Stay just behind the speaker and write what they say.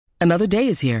Another day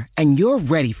is here, and you're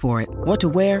ready for it. What to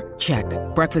wear? Check.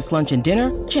 Breakfast, lunch, and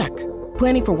dinner? Check.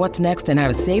 Planning for what's next and how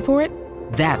to save for it?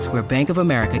 That's where Bank of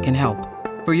America can help.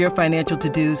 For your financial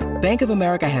to-dos, Bank of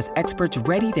America has experts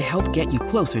ready to help get you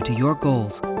closer to your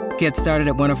goals. Get started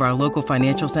at one of our local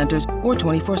financial centers or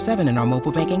 24/7 in our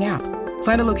mobile banking app.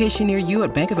 Find a location near you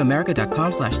at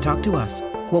bankofamerica.com/talktous.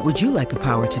 What would you like the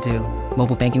power to do?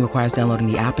 Mobile banking requires downloading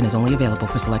the app and is only available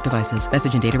for select devices.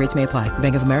 Message and data rates may apply.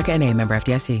 Bank of America N.A., member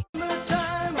FDIC.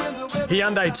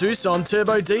 Hyundai Tucson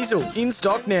Turbo Diesel in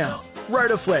stock now.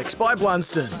 Rotoflex by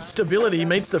Blunston. Stability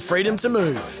meets the freedom to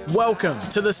move. Welcome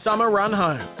to the summer run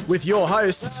home with your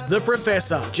hosts, the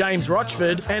Professor, James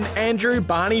Rochford and Andrew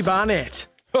Barney Barnett.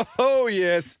 Oh,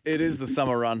 yes, it is the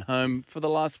summer run home for the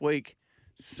last week.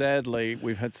 Sadly,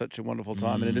 we've had such a wonderful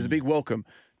time, and it is a big welcome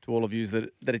to all of you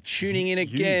that are tuning in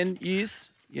again.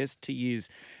 Yes, to yous.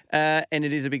 And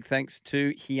it is a big thanks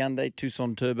to Hyundai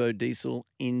Tucson Turbo Diesel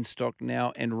in stock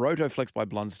now and Rotoflex by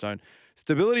Blundstone.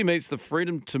 Stability meets the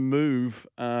freedom to move.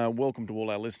 Welcome to all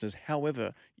our listeners.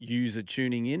 However, yous are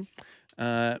tuning in.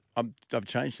 I've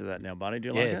changed to that now, buddy. Do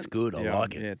you like it? Yeah, it's good. I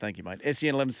like it. Yeah, thank you, mate.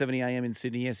 SEN 1170 AM in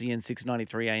Sydney, SEN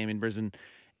 693 AM in Brisbane,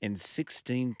 and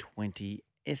 1620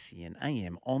 SEN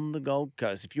AM on the Gold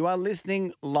Coast. If you are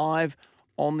listening live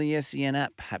on the SEN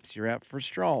app, perhaps you're out for a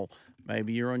stroll.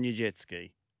 Maybe you're on your jet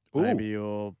ski. Maybe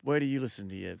you're... Where do you listen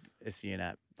to your SEN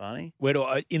app, Barney? Where do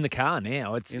I? In the car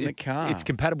now. The car. It's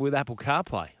compatible with Apple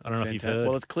CarPlay. I don't know if you've heard.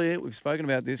 Well, it's clear. We've spoken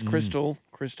about this. Crystal,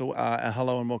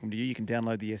 hello and welcome to you. You can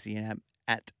download the SEN app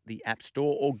at the App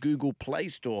Store or Google Play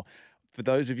Store. For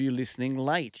those of you listening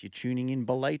late, you're tuning in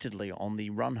belatedly on the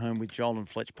Run Home with Joel and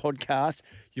Fletch podcast.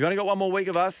 You've only got one more week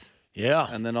of us. Yeah.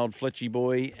 And then old Fletchy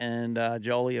boy and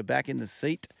Jolie are back in the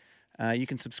seat. You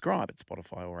can subscribe at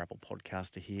Spotify or Apple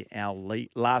Podcast to hear our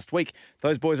last week.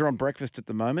 Those boys are on breakfast at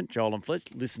the moment, Joel and Fletch.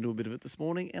 Listened to a bit of it this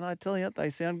morning, and I tell you, they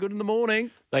sound good in the morning.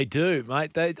 They do,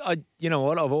 mate. You know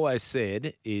what I've always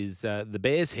said is the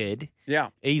Bears head. Yeah.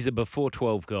 He's a before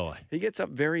 12 guy. He gets up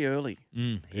very early.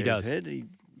 He does. Head. He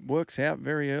works out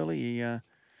very early.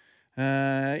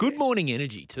 Good morning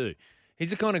energy too. He's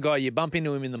the kind of guy you bump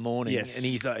into him in the morning, Yes. and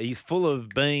he's full of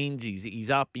beans. He's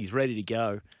up. He's ready to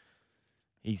go.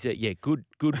 He's good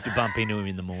to bump into him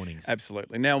in the mornings.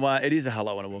 Absolutely. Now, it is a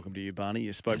hello and a welcome to you, Barney.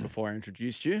 You spoke before I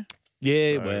introduced you.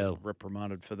 Yeah, So, well,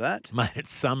 reprimanded for that. mate,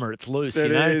 it's summer. It's loose. It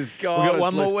you know? is. God, We've got it's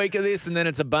one loose. more week of this, and then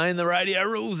it's obeying the radio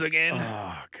rules again.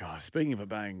 Oh, God. Speaking of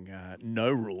obeying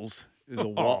no rules, there's a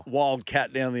wild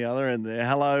cat down the other end there.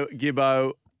 Hello,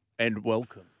 Gibbo, and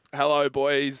welcome. Hello,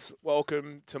 boys.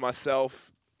 Welcome to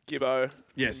myself, Gibbo.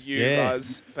 Yes. And you Yeah.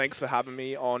 guys, thanks for having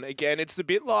me on again. It's a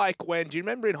bit like do you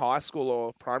remember in high school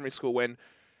or primary school when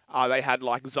they had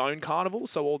like zone carnival,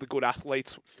 so all the good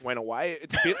athletes went away?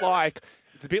 It's a bit like,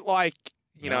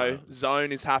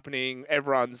 zone is happening,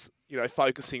 everyone's,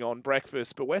 focusing on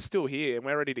breakfast, but we're still here and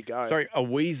we're ready to go. Sorry, are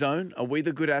we zone? Are we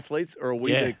the good athletes, or are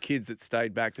we Yeah. the kids that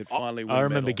stayed back that finally won I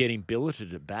remember medal? getting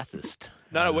billeted at Bathurst.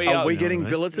 No, we Are are. we getting what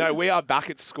I mean? billeted? No, we are back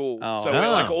at school. Oh. So we're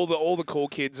like Oh. all the cool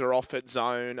kids are off at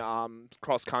zone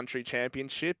cross country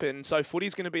championship, and so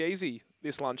footy's going to be easy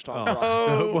this lunchtime for us.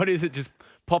 So what is it? Just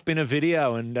pop in a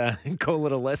video and call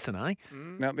it a lesson, eh?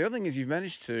 Now, the other thing is you've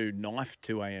managed to knife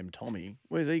 2 a.m. Tommy.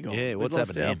 Where's he gone? Yeah, We've what's lost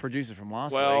happened to our him? producer from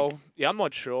last week. Well, yeah, I'm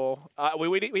not sure.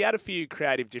 We had a few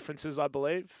creative differences, I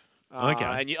believe. Okay.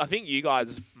 And I think you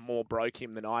guys more broke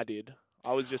him than I did.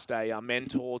 I was just a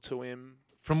mentor to him.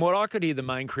 From what I could hear, the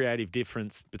main creative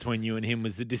difference between you and him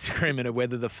was the disagreement of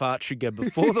whether the fart should go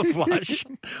before the flush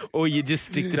or you just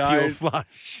stick to pure Don't.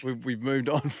 flush. We've moved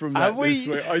on from that Have we? this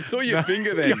week. I saw your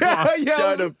finger there.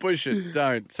 Don't push it.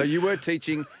 Don't. So you were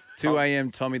teaching 2 a.m.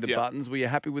 Tommy the Yeah. Buttons. Were you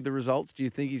happy with the results? Do you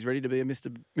think he's ready to be a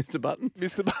Mr.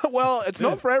 Buttons? Well, it's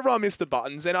not for everyone, Mr.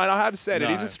 Buttons. And I have said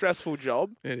it is No. a stressful job.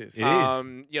 It is.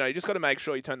 You just got to make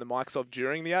sure you turn the mics off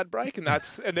during the ad break, and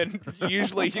then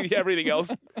usually everything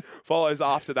else follows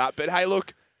after that. But hey,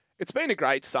 look, it's been a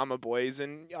great summer, boys,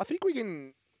 and I think we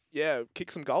can, kick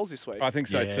some goals this week. I think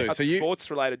so Yeah. too. That's So a you,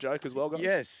 sports-related joke as well, guys.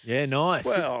 yes, Yeah, nice.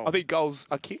 Well, I think goals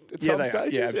are kicked at yeah, some they are.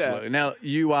 stages. Yeah, absolutely. Now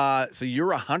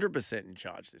you're 100% in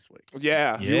charge this week.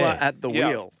 Yeah. Yeah. You are at the Yeah.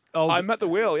 wheel. Oh, I'm at the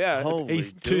wheel, yeah. Holy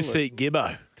he's dooly. 2-seat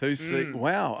Gibbo. 2-seat.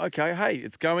 Wow. Okay. Hey,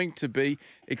 it's going to be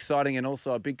exciting, and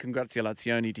also a big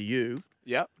congratulazione to you.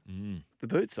 Yep. The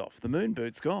boot's off. The moon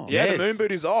boot's gone. Yeah, Yes. the moon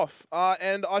boot is off.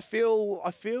 And I feel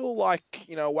like,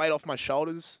 a weight off my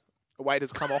shoulders. A weight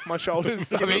has come off my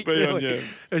shoulders. I think.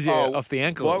 Is, yeah, Oh, off the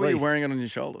ankle Why at were you least. wearing it on your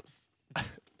shoulders?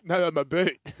 No, my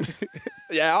boot.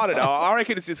 Yeah, I don't know. I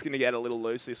reckon it's just going to get a little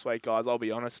loose this week, guys. I'll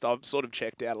be honest. I've sort of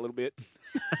checked out a little bit.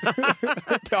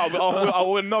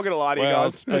 I'm not going to lie to you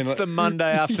guys. It's the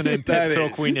Monday afternoon pep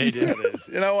talk we needed. It is.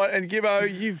 You know what? And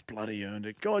Gibbo, you've bloody earned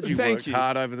it. God, you Thank worked you.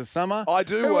 hard over the summer. I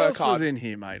do Who work else was hard. in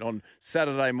here, mate, on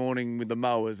Saturday morning with the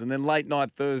mowers and then late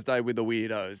night Thursday with the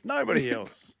weirdos? Nobody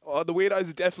else. Oh, the weirdos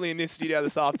are definitely in this studio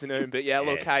this afternoon. But yeah,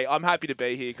 look, Yes. hey, I'm happy to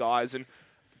be here, guys. And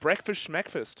breakfast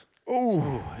schmeckfast.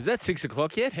 Ooh. Is that 6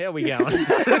 o'clock yet? How are we going?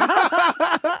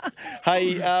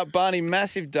 Hey, Barney,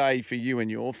 massive day for you and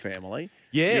your family.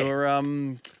 Yeah.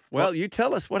 You're, well, you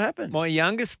tell us what happened. My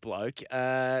youngest bloke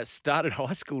started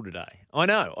high school today. I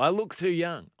know. I look too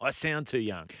young. I sound too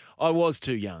young. I was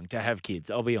too young to have kids,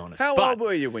 I'll be honest. How But, old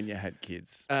were you when you had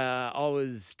kids? I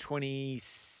was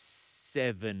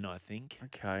 27, I think.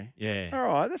 Okay. Yeah. All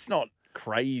right, that's not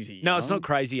crazy. No, it's young. not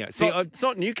crazy young. It's See, not, it's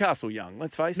not Newcastle young,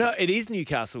 let's face No, it. it is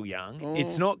Newcastle young.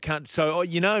 It's Oh. not so.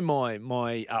 You know,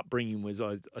 my upbringing was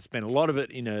I spent a lot of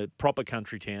it in a proper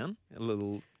country town, a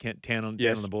little town down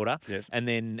Yes. on the border. Yes. And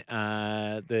then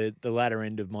the latter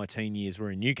end of my teen years were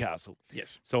in Newcastle.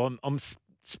 Yes. So I'm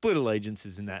split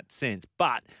allegiances in that sense.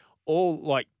 But all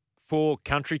like for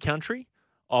country,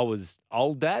 I was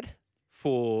old dad.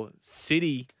 For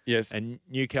city Yes. and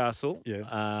Newcastle, Yes.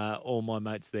 all my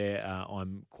mates there,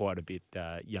 I'm quite a bit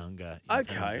younger. in terms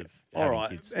Okay. of All having right.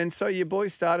 kids. And so your boy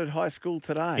started high school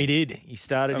today. He did. He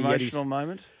started. He had his- Emotional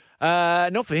moment?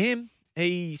 not for him.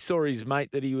 He saw his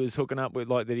mate that he was hooking up with,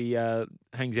 like that he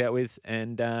hangs out with,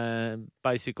 and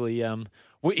basically,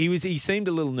 he seemed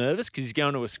a little nervous because he's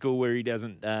going to a school where he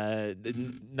doesn't.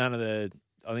 None of the.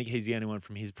 I think he's the only one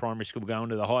from his primary school going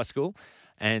to the high school,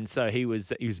 and so he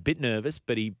was a bit nervous.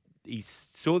 But he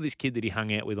saw this kid that he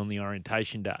hung out with on the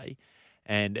orientation day.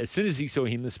 And as soon as he saw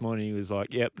him this morning, he was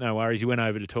like, yep, no worries. He went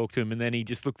over to talk to him, and then he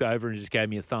just looked over and just gave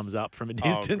me a thumbs up from a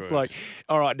distance, good. like,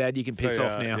 all right, Dad, you can piss So,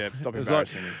 off now. Yeah, stop It was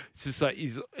embarrassing me. It's just like,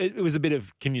 it was a bit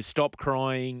of, can you stop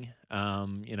crying?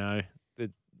 You know,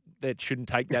 that shouldn't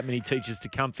take that many teachers to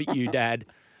comfort you, Dad.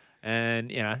 And,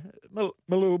 you know, my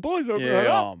little boy's over Yeah, there.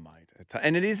 oh, mate.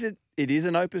 And it is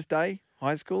an Opus Day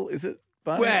high school, is it,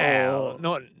 Barney? Well,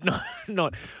 Or-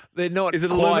 not. They're not Is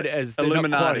it quite as they're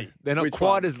Illuminati? Not Which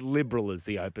quite one? as liberal as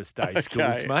the Opus Day Okay,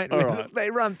 schools, mate. all right. They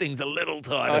run things a little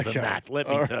tighter Okay, than that. Let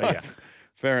me all tell right. you.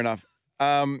 Fair enough.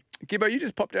 Gibbo, you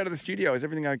just popped out of the studio. Is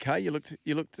everything okay? You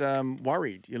looked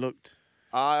worried. You looked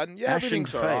Yeah, ashen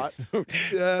everything's all right. face.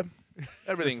 Yeah,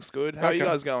 everything's good. How are you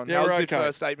Okay. guys going? Yeah, How's we're the okay.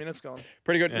 first 8 minutes going?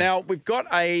 Pretty good. Yeah. Now we've got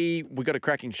a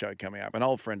cracking show coming up. An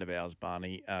old friend of ours,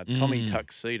 Barney, Tommy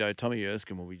Tuxedo, Tommy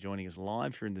Erskine, will be joining us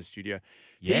live here in the studio.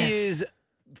 Yes. He is,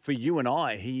 for you and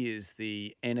I, he is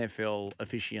the NFL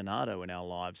aficionado in our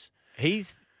lives. He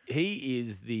is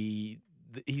he's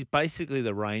basically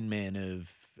the Rain Man of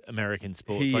American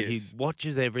sports. He like is. he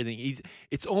watches everything.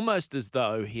 It's almost as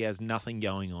though he has nothing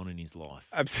going on in his life.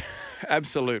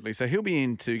 Absolutely. So he'll be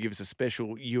in to give us a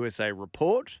special USA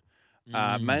report,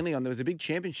 Mm. mainly on there was a big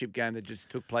championship game that just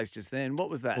took place just then. What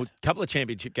was that? Well, a couple of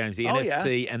championship games, the Oh, yeah.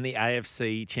 NFC and the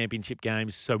AFC championship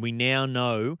games. So we now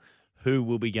know who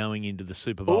will be going into the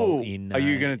Super Bowl Ooh, in. are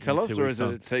you going in to tell 2 us, or weeks' is it a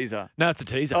time. teaser? No, it's a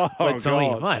teaser. Oh, Let Tommy,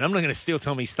 God. mate, I'm not going to steal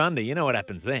Tommy's thunder. You know what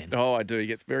happens then. Oh, I do. He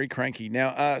gets very cranky.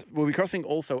 Now, we'll be crossing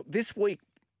also this week,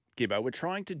 Gibbo. We're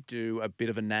trying to do a bit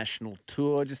of a national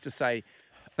tour just to say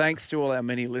thanks to all our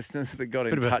many listeners that got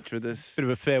in Bit of a- touch with us. Bit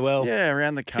of a farewell. Yeah,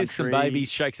 around the country. Kiss some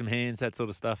babies, shake some hands, that sort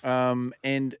of stuff.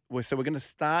 And we're going to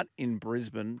start in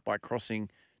Brisbane by crossing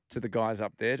to the guys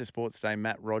up there, to Sports Day,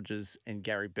 Matt Rogers and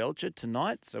Gary Belcher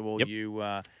tonight. So all Yep. you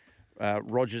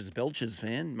Rogers Belchers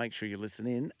fan, make sure you listen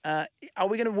in. Are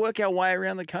we going to work our way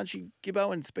around the country,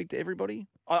 Gibbo, and speak to everybody?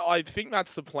 I think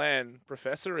that's the plan,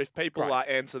 Professor. If people Right.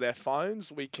 answer their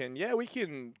phones, we can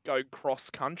go cross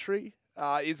country.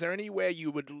 Is there anywhere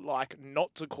you would like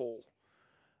not to call?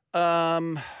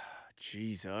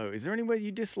 Geez, is there anywhere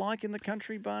you dislike in the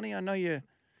country, Barney? I know you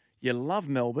love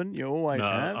Melbourne. You always No,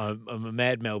 have. I'm a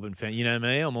mad Melbourne fan. You know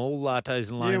me. I'm all lattes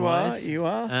and You are. laneways. You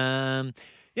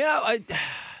are.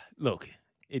 Look,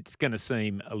 it's going to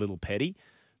seem a little petty,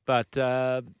 but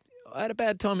I had a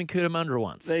bad time in Cootamundra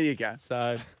once. There you go.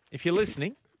 So if you're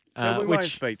listening, So we won't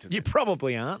which speak to them. you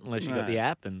probably aren't unless you got No. the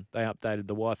app and they updated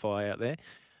the Wi-Fi out there.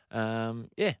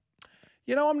 Yeah.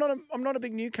 You know, I'm not a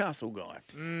big Newcastle guy.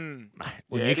 Well,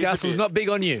 Yeah, it is a Newcastle's bit. not big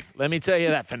on you. Let me tell you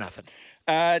that for nothing.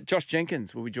 Josh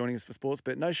Jenkins will be joining us for Sports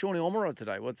Bet. No Shawnee Omerod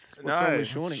today. What's wrong with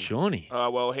Shawnee? Shawnee.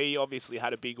 Well, he obviously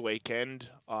had a big weekend.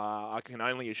 I can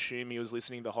only assume he was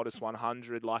listening to Hottest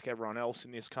 100 like everyone else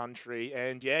in this country.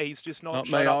 And yeah, he's just not Not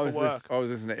me. showed I up was for work. I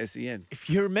was listening to SEN. If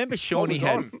you remember, What Shawnee was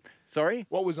had on? Sorry,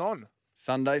 What was on?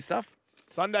 Sunday stuff.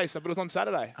 Sunday, but it was on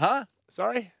Saturday. Huh?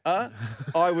 Sorry?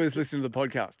 I was listening to the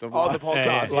podcast. Of Oh, the last-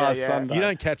 podcast. last Yeah. Sunday. You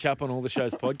don't catch up on all the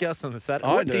show's podcasts on the Saturday.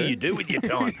 I What do do. you do with your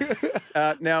time?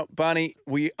 Now, Barney,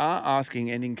 we are asking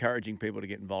and encouraging people to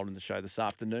get involved in the show this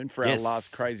afternoon for Yes. our last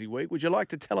crazy week. Would you like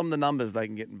to tell them the numbers they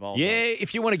can get involved Yeah, on?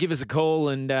 if you want to give us a call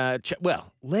and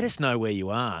let us know where you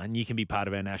are, and you can be part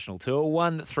of our national tour.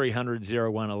 1300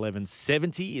 01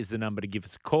 1170 is the number to give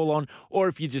us a call on. Or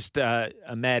if you're just a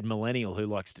mad millennial who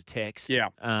likes to text,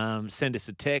 send us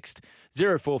a text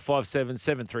 0457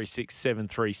 736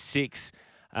 736.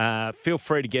 Feel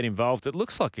free to get involved. It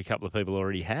looks like a couple of people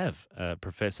already have,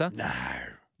 Professor. No.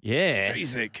 Yes.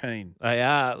 Geez, they're keen. They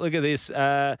are. Look at this.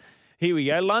 Here we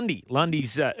go.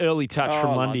 Lundy's early touch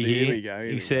from Lundy Lundy, here. here we go, here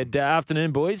He we said,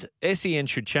 afternoon, boys. SEN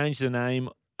should change the name,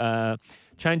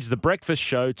 change the breakfast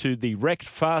show to the Wrecked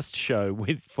Fast Show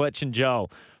with Fletch and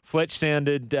Joel. Fletch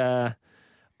sounded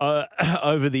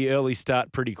over the early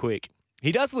start pretty quick.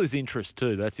 He does lose interest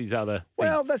too. That's his other thing.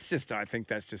 Well, I think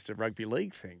that's just a rugby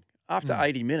league thing. After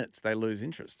 80 minutes, they lose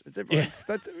interest.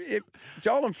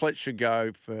 Joel and Fletch should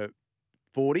go for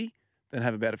 40, then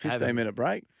have about a 15-minute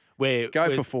break. Go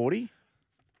for 40.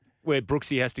 Where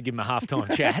Brooksy has to give him a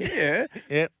halftime chat. Yeah.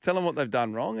 Yeah. Tell them what they've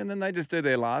done wrong, and then they just do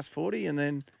their last 40, and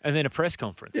then... And then a press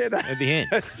conference Yeah, at the end.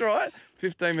 That's right.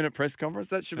 15-minute press conference.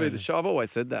 That should be the show. I've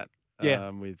always said that. Yeah.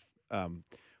 With,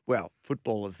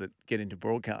 footballers that get into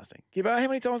broadcasting. Gibbo, how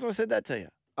many times have I said that to you?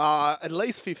 At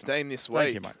least 15 this week.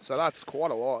 Thank you, mate. So that's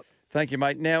quite a lot. Thank you,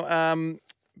 mate. Now,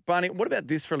 Barney, what about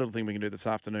this for a little thing we can do this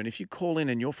afternoon? If you call in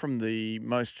and you're from the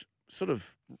most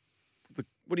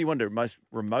what do you want to do, most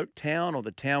remote town or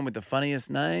the town with the funniest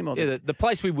name? Or The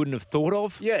place we wouldn't have thought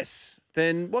of. Yes.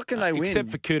 Then what can they win? Except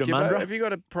for Gibbo, Cootamundra. have you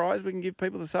got a prize we can give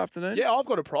people this afternoon? Yeah, I've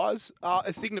got a prize.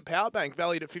 A Signet Power Bank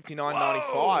valued at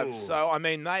 $59.95. So, I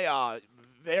mean, they are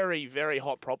very, very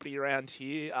hot property around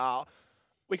here.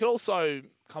 We could also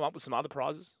come up with some other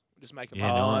prizes. Just make them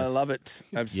Yeah, up. Oh, nice. I love it.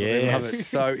 Absolutely love Yes. it.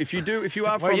 So if you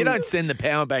are Well, from... you don't send the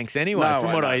power banks anyway, No,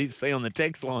 from I what know. I see on the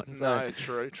text line. No,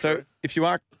 true. So if you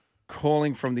are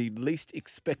calling from the least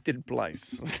expected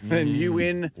place, then you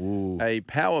win Ooh. a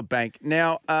power bank.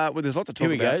 Now, there's lots to talk Here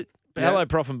we about. go. Hello,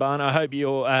 Prof and Barn. I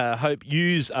hope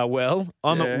yous are well.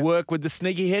 I'm at Yeah. work with the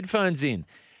sneaky headphones in.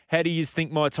 How do you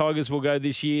think my Tigers will go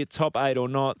this year? Top 8 or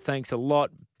not? Thanks a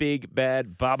lot. Big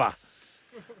bad Bubba.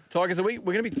 Tigers, we're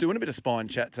going to be doing a bit of spine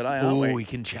chat today, aren't Oh, we? we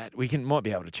can chat. We might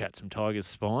be able to chat some Tigers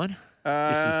spine.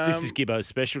 This is Gibbo's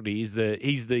specialty. He's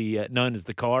the known as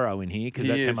the Cairo in here because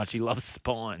He that's is. how much he loves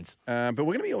spines. But we're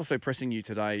going to be also pressing you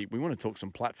today. We want to talk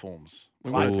some platforms.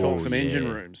 We want to talk some yeah.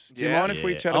 engine rooms. Do you Yeah. mind if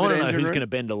we chat I a want bit to of know engine who's room? going to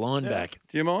bend a line back.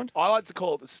 Do you mind? I like to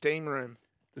call it the steam room.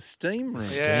 The steam room.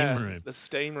 Steam Yeah, room. the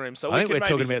steam room. So I think we we're can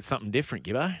talking maybe- about something different,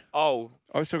 Gibbo. Oh,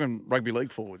 I was talking rugby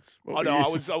league forwards. What oh were no,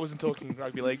 you- I wasn't talking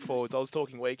rugby league forwards. I was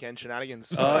talking weekend shenanigans.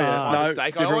 So Oh, yeah. my No,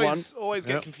 mistake. I different always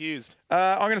get Yep. confused.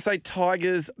 I'm going to say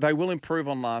Tigers, they will improve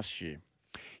on last year.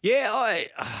 Yeah,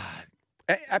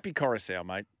 Appy Coruscant,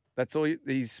 mate. That's all.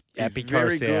 He's Appy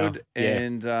very Coruscant, good. yeah.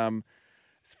 And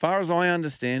as far as I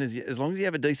understand, as long as you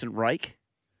have a decent rake,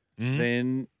 Mhm.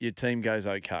 then your team goes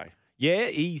okay. Yeah,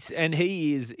 he's an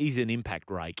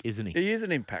impact rake, isn't he? He is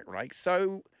an impact rake.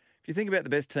 So if you think about the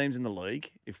best teams in the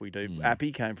league, if we do, Mm.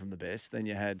 Appy came from the best. Then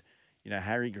you had,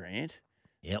 Harry Grant.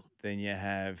 Yep. Then you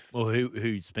have. Well,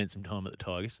 who spent some time at the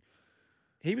Tigers?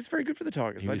 He was very good for the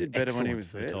Tigers. He They was did better when he excellent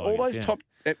was for the there. Tigers, All those yeah. top,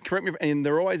 correct me, and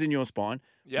they're always in your spine.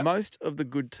 Yep. Most of the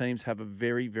good teams have a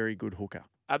very, very good hooker.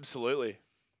 Absolutely.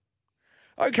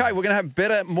 Okay, we're going to have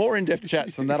better, more in-depth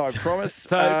chats than that, I promise.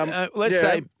 So let's yeah.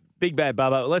 say Big Bad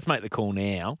Bubba. Let's make the call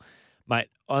now, mate.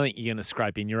 I think you're going to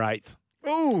scrape in your 8th. Ooh.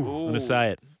 I'm going to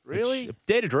say it. Really? Which-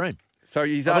 dare to dream. So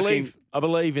he's I asking.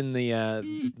 believe in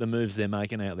the moves they're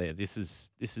making out there. This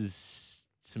is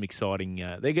some exciting.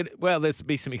 There's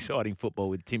be some exciting football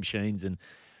with Tim Sheens and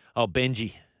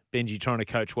Benji trying to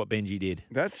coach what Benji did.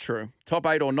 That's true. Top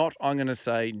 8 or not, I'm going to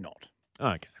say not.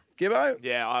 Okay. Gibbo?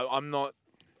 Yeah, I'm not.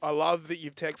 I love that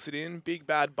you've texted in Big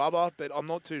Bad Bubba, but I'm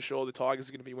not too sure the Tigers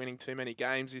are going to be winning too many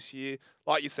games this year.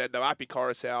 Like you said, though, Appy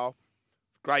Coruscant,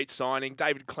 great signing.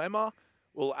 David Clemmer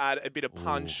will add a bit of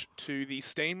punch to the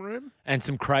steam room. And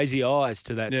some crazy eyes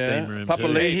to that steam room. too.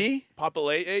 Papali'i.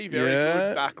 Papali'i, very Yeah.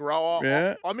 good back rower.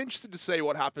 Yeah. I'm interested to see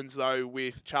what happens, though,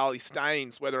 with Charlie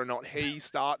Staines, whether or not he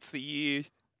starts the year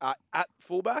at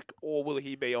fullback or will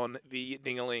he be on the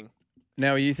ding-a-ling.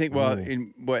 Now, you think, Ooh.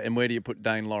 and where do you put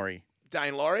Dane Laurie?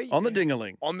 Dane Laurie. On the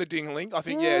ding-a-ling. On the ding-a-ling. I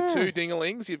think, two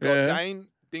ding-a-lings. You've got Yeah. Dane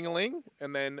ding-a-ling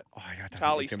and then Oh, I don't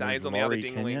Charlie think you can Staines move on the other Laurie,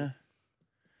 can ding-a-ling. you?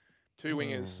 two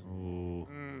wingers. Ooh.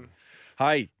 Mm.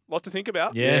 Hey, Lot to think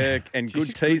about. Yeah. and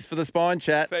good tease for the spine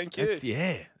chat. Thank you.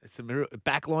 It's a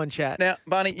backline chat. Now,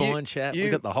 Barney, spine chat. We've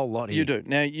got the whole lot here. You do.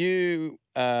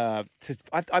 Now,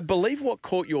 I believe what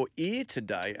caught your ear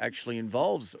today actually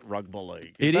involves rugby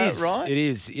league. Is that right? It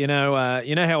is. You know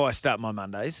how I start my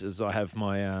Mondays is I have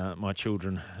my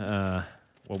children.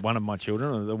 One of my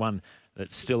children, or the one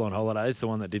that's still on holidays, the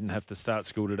one that didn't have to start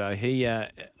school today.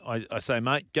 I say,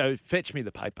 mate, go fetch me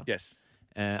the paper. Yes.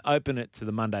 Open it to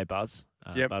the Monday Buzz.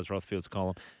 Yep. Buzz Rothfield's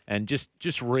column, and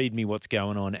just read me what's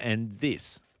going on. And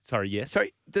this, sorry, yes.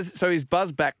 So is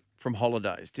Buzz back from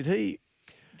holidays? Does he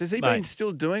been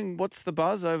still doing what's the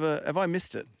Buzz over? Have I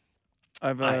missed it?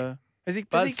 Does he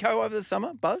go over the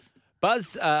summer, Buzz?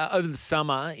 Buzz over the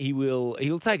summer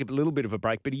he'll take a little bit of a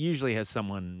break, but he usually has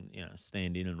someone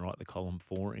stand in and write the column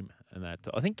for him. And that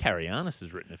I think Carrianis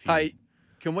has written a few. Hey,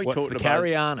 can we talk to Buzz?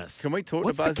 Carrianis? Can we talk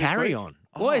What's to Buzz the carry on?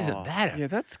 Why isn't that? Yeah,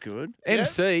 that's good.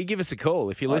 MC, give us a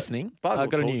call if you're listening. Buzz will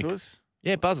got talk to us.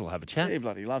 Yeah, Buzz will have a chat. He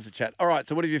bloody loves a chat. All right,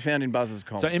 so what have you found in Buzz's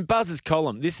column? So in Buzz's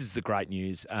column, this is the great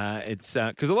news. It's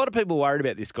because a lot of people are worried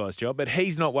about this guy's job, but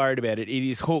he's not worried about it. It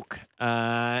is Hook.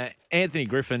 Anthony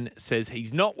Griffin says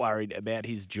he's not worried about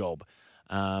his job.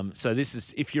 So this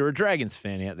is, if you're a Dragons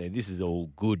fan out there, this is all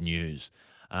good news.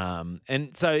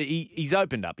 And so he's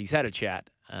opened up. He's had a chat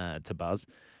to Buzz,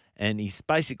 and he's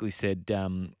basically said,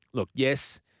 look,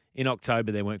 yes, in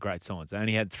October there weren't great signs. They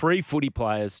only had 3 footy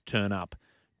players turn up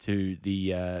to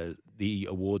the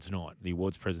awards night, the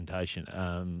awards presentation.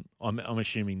 I'm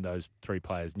assuming those 3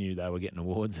 players knew they were getting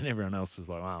awards, and everyone else was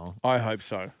like, "Oh." I hope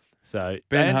so. So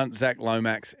Ben Hunt, Zach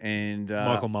Lomax, and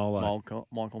Michael Molo.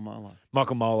 Michael Molo.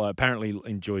 Michael Molo apparently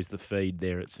enjoys the feed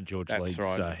there at St George That's League.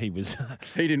 right. So he was.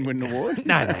 He didn't win an award.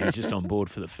 No, he's just on board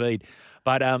for the feed.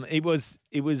 But it was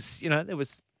there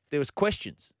was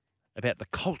questions about the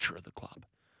culture of the club,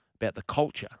 about the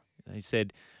culture. He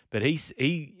said, but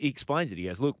he explains it. He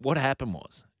goes, look, what happened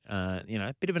was,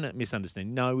 a bit of a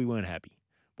misunderstanding. No, we weren't happy.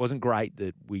 It wasn't great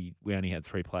that we only had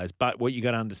 3 players. But what you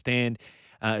got to understand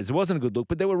is it wasn't a good look,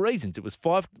 but there were reasons. It was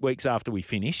 5 weeks after we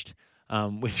finished,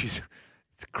 which is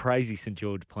it's crazy St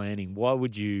George planning. Why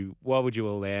would you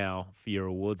allow for your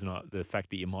awards night the fact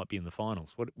that you might be in the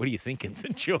finals? What are you thinking,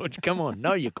 St George? Come on,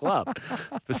 know your club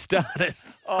for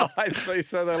starters. Oh, I see.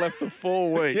 So they left for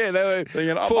 4 weeks. Yeah, they were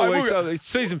thinking, 4 weeks.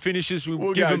 Season finishes.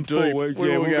 We'll give them 4 weeks.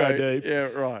 We'll go deep. Yeah,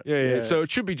 right. Yeah. So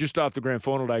it should be just after grand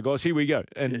final day, guys. Here we go.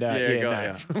 And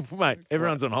mate,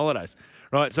 everyone's on holidays,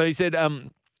 right? So he said,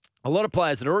 a lot of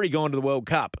players had already gone to the World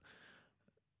Cup.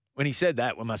 When he said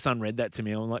that, when my son read that to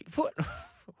me, I'm like, what?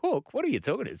 Hook, what are you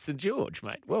talking about? It's St George,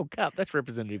 mate. World Cup, that's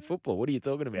representative football. What are you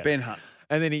talking about? Ben Hunt.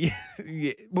 And then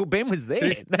Ben was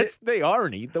there. That's the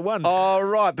irony. The one. Oh,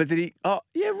 right. But did he? Oh,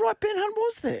 yeah, right. Ben Hunt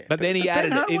was there. But then he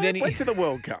added. Ben Hunt and then went to the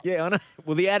World Cup. Yeah, I know.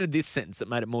 Well, he added this sentence that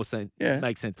made it more sense. Yeah.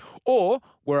 Make sense. Or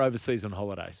we're overseas on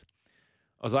holidays.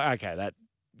 I was like,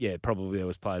 okay, probably there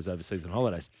was players overseas on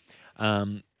holidays.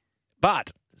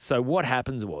 But so what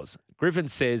happens was Griffin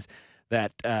says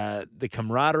that the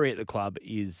camaraderie at the club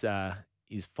is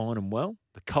fine and well.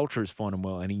 The culture is fine and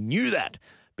well. And he knew that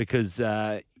because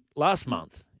last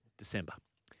month, December,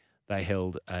 they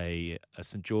held a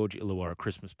St George Illawarra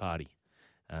Christmas party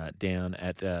down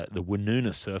at the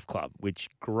Woonona Surf Club, which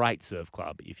great surf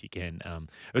club if you can.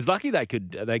 It was lucky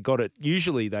they got it.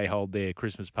 Usually they hold their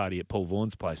Christmas party at Paul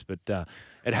Vaughan's place, but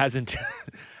it hasn't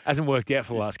worked out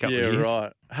for the last couple of years. Yeah,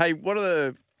 right. Hey,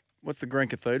 what's the Grand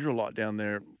Cathedral like down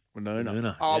there at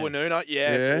Woonona? Oh, Woonona,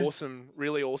 it's awesome,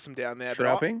 really awesome down there.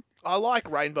 Trapping? I like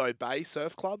Rainbow Bay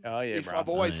Surf Club. Oh, yeah, I've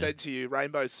always said to you,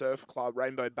 Rainbow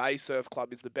Bay Surf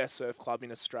Club is the best surf club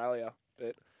in Australia.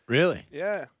 But Really?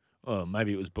 yeah. Well,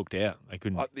 maybe it was booked out. They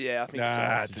couldn't. I think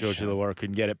so. St George Illawarra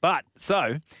couldn't get it. But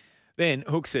so then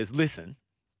Hook says, listen,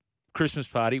 Christmas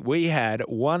party, we had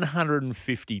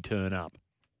 150 turn up.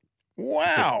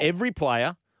 Wow. So every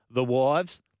player, the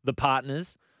wives, the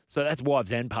partners. So that's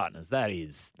wives and partners.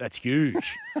 That's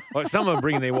huge. Like some of them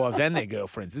bringing their wives and their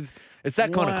girlfriends. It's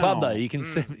that kind of club though. You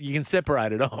can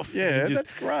separate it off. Yeah, You just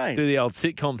that's great. Do the old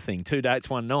sitcom thing, 2 dates,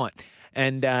 1 night.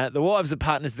 And the wives, the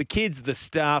partners, the kids, the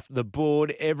staff, the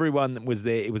board, everyone that was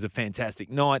there. It was a fantastic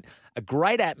night, a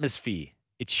great atmosphere.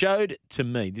 It showed to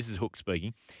me, this is Hook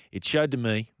speaking, it showed to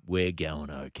me we're going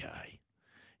okay.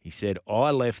 He said,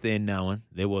 I left there knowing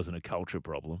there wasn't a culture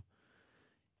problem.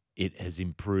 It has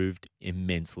improved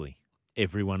immensely.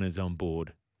 Everyone is on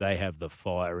board. They have the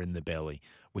fire in the belly,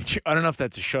 which I don't know if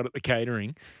that's a shot at the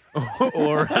catering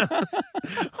or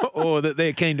that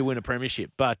they're keen to win a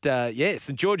premiership. But,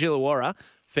 St George Illawarra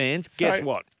fans, guess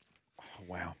what? Oh,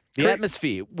 wow. The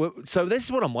atmosphere. So this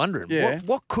is what I'm wondering. Yeah.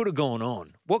 What could have gone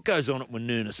on? What goes on at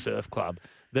Woonona Surf Club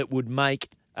that would make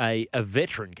a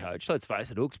veteran coach, let's face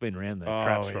it, Hook's been around the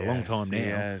traps for a long time now,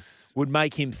 Yes. would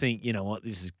make him think, you know what,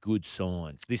 this is good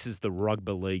signs. This is the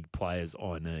rugby league players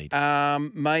I need.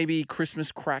 Maybe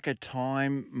Christmas cracker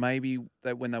time. Maybe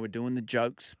that when they were doing the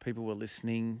jokes, people were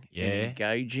listening and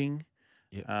engaging.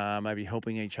 Yep. Maybe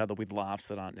helping each other with laughs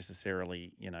that aren't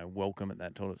necessarily, welcome at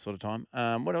that sort of time.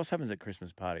 What else happens at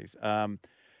Christmas parties?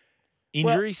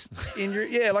 Injuries?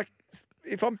 Injury. Like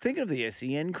if I'm thinking of the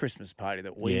SEN Christmas party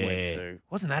that we went to,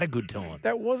 Wasn't that a good time?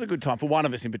 that was a good time for one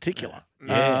of us in particular.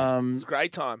 Yeah. It was a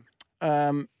great time.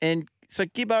 And so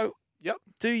Gibbo, Yep.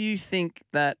 do you think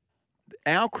that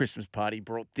our Christmas party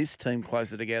brought this team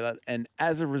closer together, and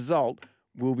as a result,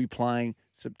 we'll be playing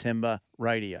September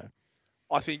radio?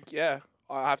 I think, I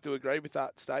have to agree with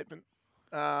that statement.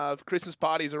 Christmas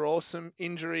parties are awesome.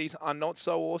 Injuries are not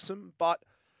so awesome, but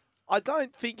I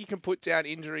don't think you can put down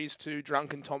injuries to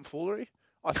drunken tomfoolery.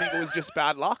 I think it was just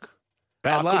bad luck.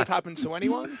 Bad Could luck. have happened to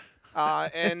anyone.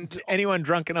 And Anyone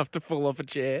drunk enough to fall off a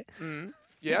chair?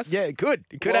 yes, Yeah, it could.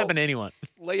 It could Well, happen to anyone.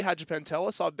 Lee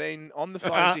Hadjipentelis, I've been on the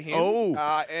phone to him. Oh.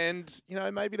 And,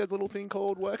 maybe there's a little thing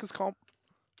called workers' comp.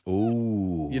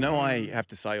 Ooh. I have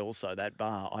to say also that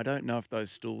bar, I don't know if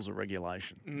those stools are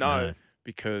regulation. No.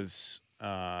 Because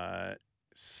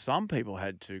some people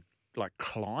had to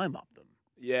climb up them.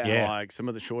 Yeah. Yeah. Like some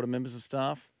of the shorter members of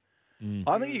staff. Mm.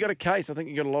 I think you got a case. I think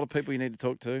you got a lot of people you need to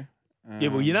talk to. Yeah,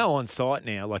 well, on site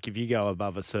now, like if you go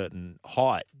above a certain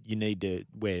height, you need to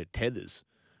wear tethers,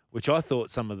 which I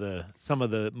thought some of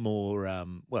the more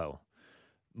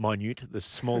minute, the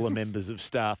smaller members of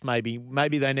staff, maybe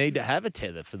they need to have a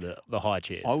tether for the high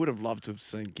chairs. I would have loved to have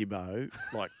seen Gibbo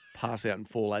pass out and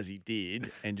fall as he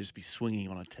did and just be swinging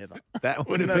on a tether. That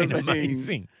would have Wouldn't been that have been-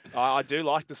 amazing. I do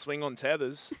like to swing on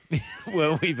tethers.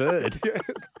 Well, we've heard.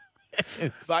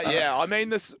 But yeah, I mean,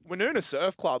 this Woonona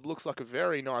Surf Club looks like a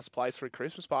very nice place for a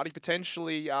Christmas party.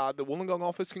 Potentially, the Wollongong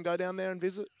office can go down there and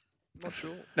visit. Not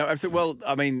sure. No, absolutely. Well,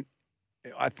 I mean,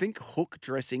 I think Hook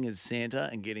dressing as Santa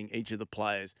and getting each of the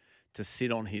players to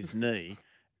sit on his knee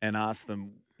and ask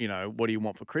them, what do you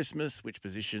want for Christmas? Which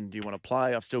position do you want to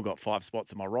play? I've still got 5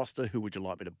 spots in my roster. Who would you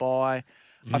like me to buy?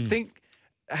 I think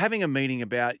having a meeting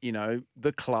about,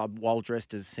 the club while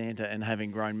dressed as Santa and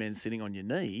having grown men sitting on your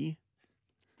knee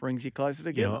brings you closer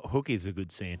together. Hook is a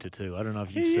good Santa too. I don't know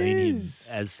if you've He seen is.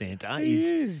 him as Santa. He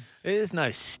is. There's no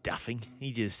stuffing.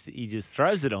 He just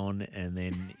throws it on, and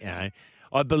then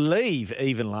I believe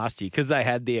even last year, because they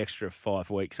had the extra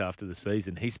 5 weeks after the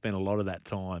season, he spent a lot of that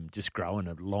time just growing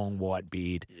a long white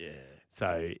beard. Yeah.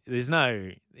 So there's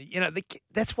no,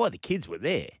 that's why the kids were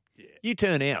there. Yeah. You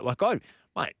turn out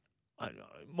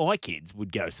my kids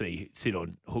would go sit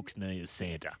on Hook's knee as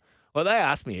Santa. Like they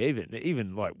asked me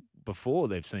even like before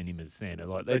they've seen him as Santa,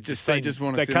 like They just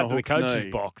wanna they sit cut on to the Hook's coach's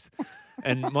knee. box,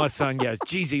 and my son goes,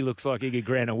 "Geez, he looks like he could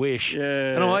grant a wish."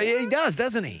 Yeah. And I'm like, "Yeah, he does,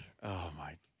 doesn't he?" Oh,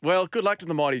 mate. Well, good luck to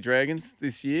the Mighty Dragons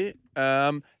this year.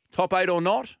 Top 8 or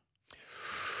not?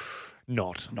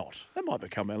 Not. That might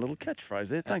become our little catchphrase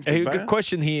there. Thanks, A Big good Bayer.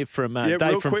 question here from Yeah, Dave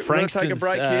real from quick, we're gonna take a Frankston's.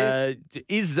 break here.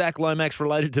 Is Zach Lomax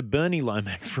related to Bernie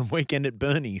Lomax from Weekend at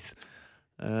Bernie's?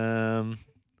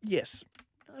 Yes.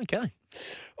 Okay.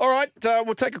 All right,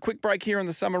 we'll take a quick break here on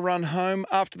the summer run home.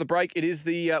 After the break, it is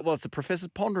it's the Professor's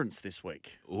Ponderance this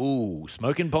week. Ooh,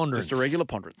 smoking ponderance. Just a regular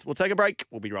ponderance. We'll take a break.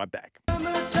 We'll be right back.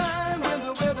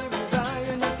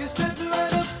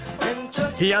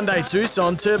 Hyundai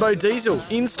Tucson Turbo Diesel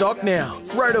in stock now.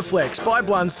 Rotoflex by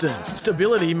Blunston.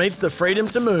 Stability meets the freedom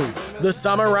to move. The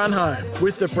summer run home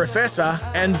with the Professor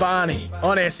and Barney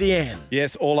on SEN.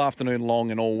 Yes, all afternoon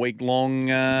long and all week long.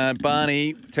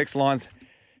 Barney, text lines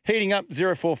heating up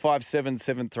 0457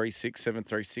 736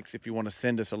 736 if you want to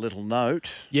send us a little note.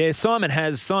 Yeah, Simon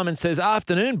says,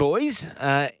 afternoon, boys.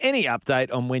 Any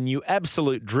update on when you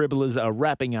absolute dribblers are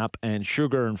wrapping up and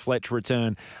Sugar and Fletch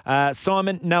return?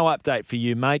 Simon, no update for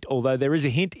you, mate, although there is a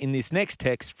hint in this next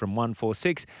text from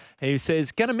 146 who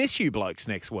says, gonna miss you blokes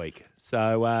next week.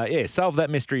 So, solve that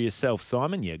mystery yourself,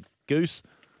 Simon, you goose.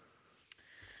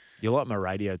 You like my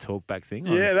radio talk back thing?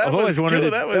 Yeah, that I've was always wanted good. it.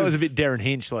 That That was a was- bit Darren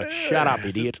Hinch, like, shut up,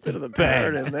 idiot. Bit of the Bang.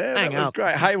 parrot in there. Hang That was up.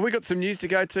 great. Hey, we got some news to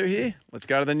go to here. Let's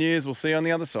go to the news. We'll see you on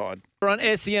the other side. We're on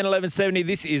SEN 1170.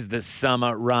 This is the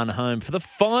summer run home for the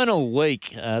final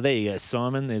week. There you go,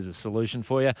 Simon. There's a solution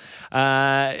for you.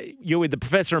 You're with the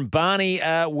Professor and Barney.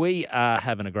 We are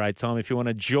having a great time. If you want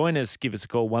to join us, give us a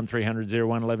call, 1300 01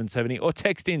 1170, or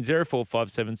text in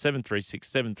 0457 736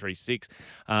 736.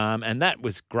 And that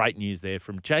was great news there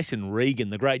from Jason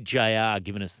Regan, the great JR,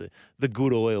 giving us the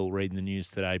good oil reading the news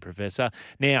today, Professor.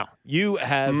 Now, you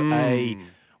have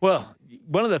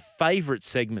one of the favourite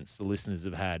segments the listeners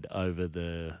have had over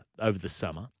the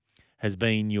summer has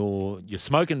been your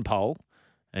smoking poll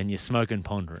and your smoking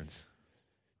ponderance.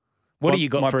 What do you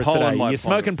got for us today? Your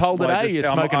smoking poll today or your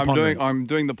smoking ponderance? I'm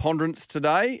doing the ponderance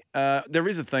today. There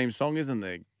is a theme song, isn't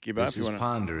there, Gibbo? This is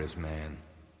ponderous, man.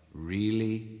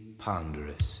 Really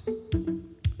ponderous.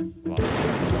 Well, this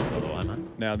theme song, by the way,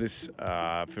 mate. Now, this,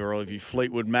 for all of you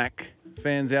Fleetwood Mac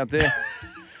fans out there,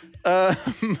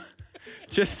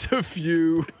 just a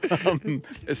few.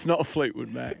 It's not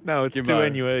Fleetwood Mac. No, it's Gibbo.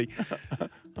 2NUE.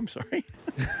 I'm sorry.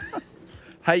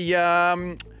 Hey,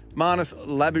 Marnus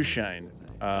Labuschagne.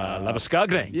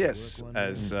 Labuschagne. Yes,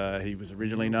 as he was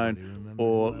originally known,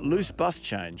 or Loose Bus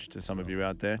Change to some of you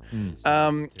out there.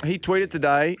 He tweeted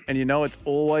today, and you know it's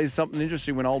always something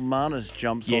interesting when old Marnus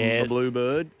jumps on the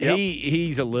Bluebird. Yep.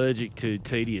 He's allergic to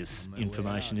tedious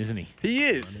information, isn't he? He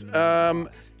is.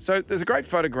 So there's a great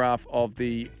photograph of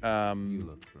the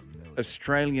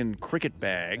Australian cricket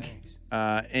bag,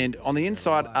 and on the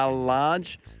inside are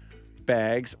large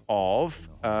bags of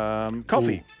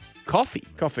coffee. Ooh. Coffee?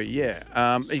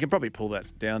 Yeah. You can probably pull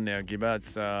that down now, Gibbo.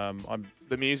 It's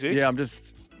The music? Yeah,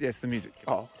 yes, the music.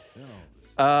 Oh.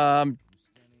 And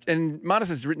Marnus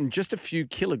has written just a few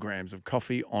kilograms of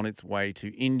coffee on its way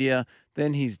to India.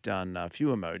 Then he's done a few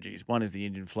emojis. One is the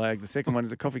Indian flag, the second one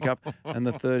is a coffee cup, and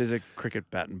the third is a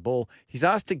cricket bat and ball. He's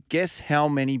asked to guess how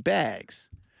many bags.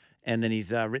 And then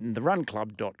he's written the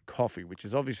runclub.coffee, which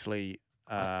is obviously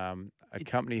a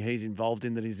company he's involved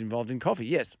in that is involved in coffee.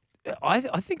 Yes.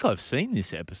 I think I've seen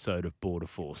this episode of Border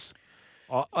Force.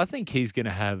 I think he's going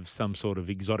to have some sort of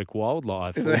exotic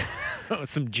wildlife or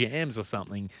some jams or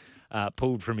something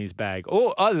pulled from his bag.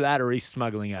 Or either that or he's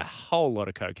smuggling a whole lot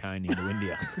of cocaine into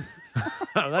India.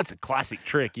 That's a classic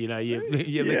trick, you know.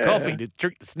 The coffee to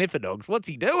trick the sniffer dogs. What's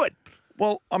he doing?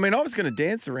 Well, I mean, I was going to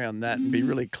dance around that and be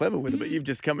really clever with it, but you've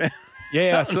just come out.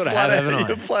 Yeah, I sort of have, haven't I?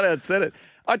 You flat out said it.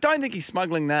 I don't think he's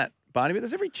smuggling that, Barney, but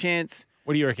there's every chance.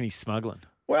 What do you reckon he's smuggling?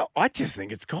 Well, I just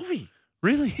think it's coffee.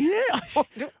 Really? Yeah.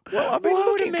 Well, I've been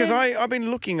looking because I've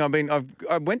been looking.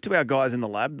 I went to our guys in the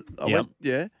lab. I went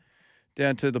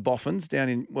down to the Boffins down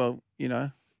in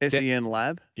SEN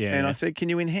lab. Yeah. And I said, "Can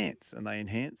you enhance?" And they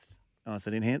enhanced. And I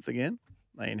said, "Enhance again."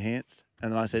 They enhanced.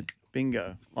 And then I said,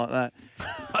 "Bingo," like that.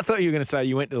 I thought you were going to say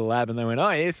you went to the lab and they went,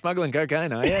 "Oh yeah, smuggling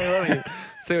cocaine." Oh yeah,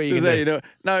 see what you can do.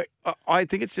 No, I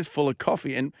think it's just full of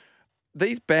coffee and.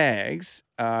 These bags,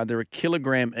 they're a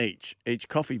kilogram each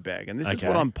coffee bag. And this is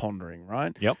what I'm pondering,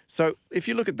 right? Yep. So if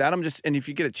you look at that, and if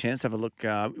you get a chance, have a look.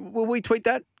 Will we tweet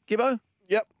that, Gibbo?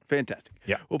 Yep. Fantastic.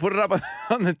 Yeah. We'll put it up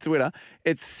on the Twitter.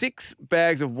 It's 6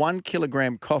 bags of 1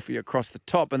 kilogram coffee across the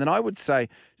top. And then I would say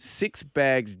 6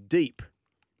 bags deep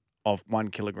of 1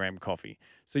 kilogram coffee.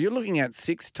 So you're looking at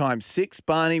 6 times 6,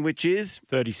 Barney, which is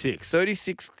 36.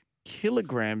 36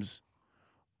 kilograms.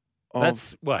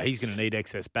 He's going to need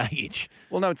excess baggage.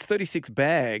 Well, no, it's 36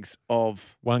 bags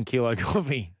of 1 kilo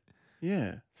coffee.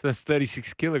 Yeah. So that's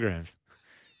 36 kilograms.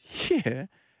 Yeah.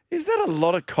 Is that a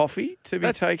lot of coffee to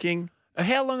be taking?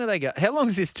 How long are they go? How long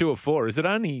is this tour for? Is it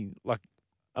only like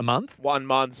a month? 1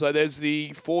 month. So there's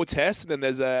the 4 tests, and then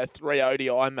there's a 3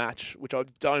 ODI match, which I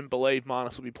don't believe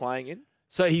Marnus will be playing in.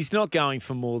 So he's not going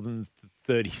for more than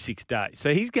 36 days.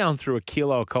 So he's going through a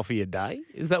kilo of coffee a day?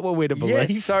 Is that what we're to believe?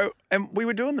 Yes. So, and we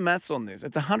were doing the maths on this.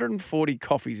 It's 140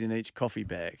 coffees in each coffee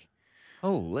bag.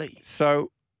 Holy.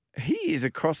 So he is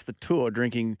across the tour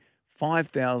drinking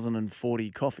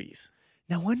 5,040 coffees.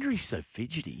 No wonder he's so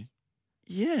fidgety.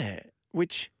 Yeah,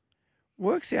 which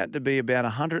works out to be about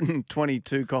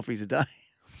 122 coffees a day.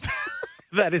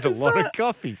 That is a lot of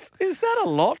coffees. Is that a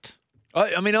lot?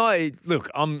 I'm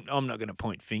not going to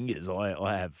point fingers.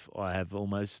 I have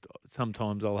almost,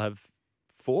 sometimes I'll have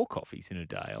 4 coffees in a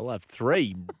day. I'll have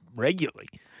 3 regularly.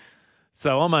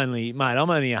 So I'm only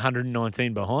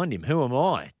 119 behind him. Who am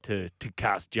I to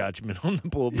cast judgment on the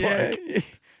poor bloke? Yeah.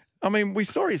 I mean, we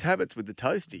saw his habits with the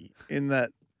toasty in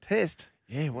that test.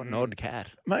 Yeah, what an odd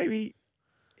cat. Maybe.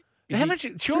 How much?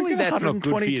 Surely that's not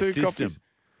good for your system. Coffees.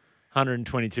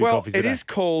 122 well, coffees a day. Well, it is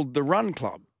called the Run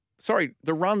Club. Sorry,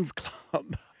 the Runs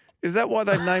Club. Is that why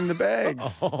they've named the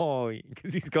bags? Oh,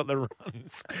 because he's got the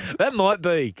runs. That might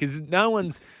be, because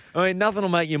nothing will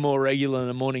make you more regular than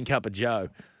a morning cup of Joe.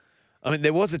 I mean,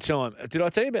 there was a time. Did I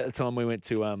tell you about the time we went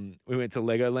to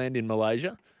Legoland in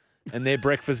Malaysia, and their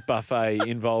breakfast buffet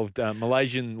involved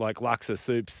Malaysian laksa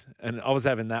soups, and I was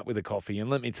having that with a coffee.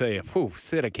 And let me tell you,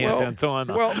 set a countdown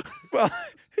timer. Well,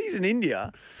 he's in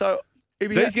India, so.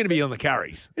 He's going to be on the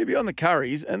curries. He'll be on the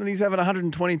curries, and then he's having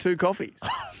 122 coffees.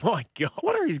 Oh, my God.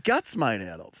 What are his guts made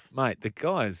out of? Mate, the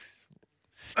guy's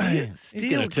steel he's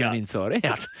going to turn inside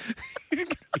out. He's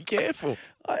going to be careful.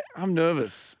 I'm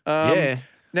nervous. Yeah.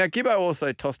 Now, Gibbo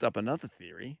also tossed up another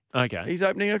theory. Okay. He's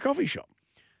opening a coffee shop.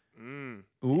 Mm.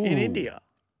 Ooh. in India,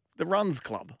 the Runs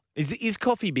Club. Is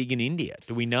coffee big in India?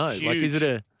 Do we know? Like, is it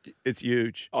a It's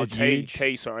huge. Oh, It's tea. huge.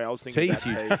 Tea, sorry. I was thinking tea's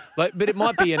about huge? tea. Like, but it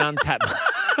might be an untapped.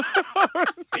 I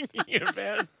was thinking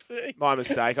about tea. My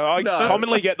mistake. I No.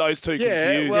 commonly get those two Yeah,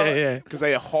 confused. well- Yeah. Because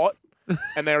they are hot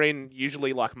and they're in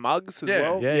usually like mugs as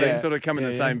well. Yeah, They yeah. sort of come in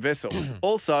the Yeah, same vessel.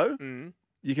 Also, Mm.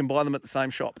 you can buy them at the same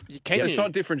shop. Can It's you?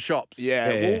 not different shops. Yeah.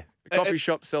 Yeah. Well, The coffee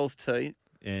shop sells tea.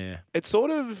 Yeah. it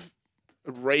sort of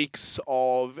reeks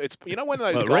of it's when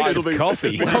those Well, guys reeks of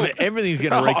coffee. Well, Everything's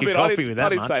going to reek I mean, of I coffee didn't- with that I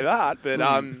didn't much. say that,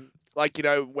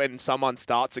 but when someone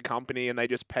starts a company and they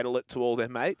just peddle it to all their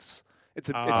mates, it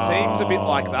seems a bit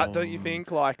like that, don't you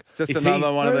think? Like It's just Is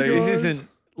another one of these. This isn't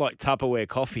like Tupperware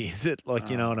coffee, is it? Like,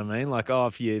 you know what I mean? Like,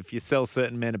 if you sell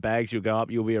certain amount of bags, you'll go up.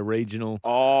 You'll be a regional.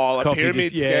 like Coffee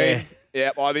pyramid just- scheme.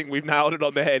 Yep, I think we've nailed it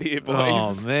on the head here,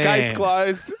 boys. Oh, man. Gates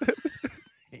closed.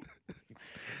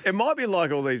 It might be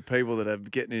like all these people that are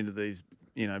getting into these,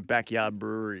 backyard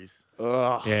breweries.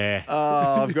 Ugh. Yeah.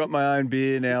 Oh, I've got my own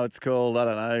beer now. It's called, I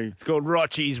don't know, It's called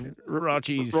Rochi's.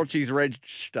 Rochi's Red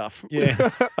stuff. Yeah.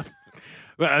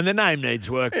 Well, and the name needs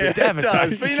work, but Yeah, to have it a does,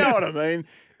 taste. but you know what I mean.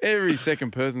 Every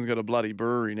second person's got a bloody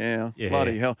brewery now. Yeah.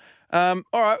 Bloody hell. All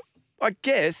right. I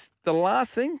guess the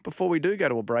last thing before we do go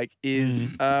to a break is,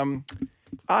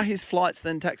 are his flights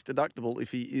then tax deductible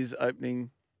if he is opening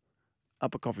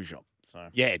up a coffee shop? So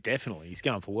Yeah, definitely. He's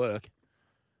going for work.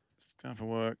 just going for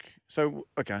work. So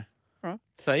okay.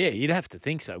 So, yeah, you'd have to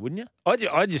think so, wouldn't you?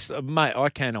 I just, mate, I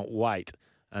cannot wait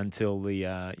until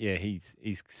he's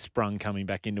sprung coming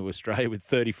back into Australia with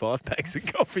 35 packs of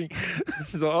coffee.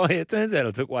 It's like, it turns out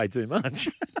it took way too much.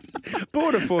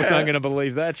 Border Force aren't going to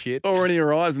believe that shit. Or when he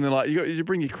arrives and they're like, did you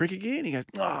bring your cricket gear? And he goes,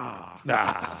 Nah.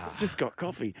 just got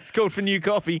coffee. It's called for new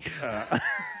coffee.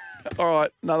 All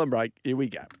right, another break. Here we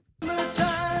go.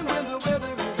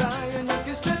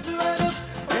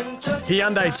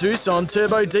 Hyundai Tucson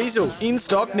Turbo Diesel in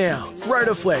stock now.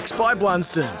 Rotoflex by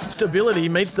Blunston. Stability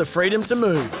meets the freedom to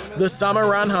move. The summer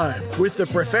run home with the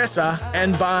Professor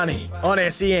and Barney on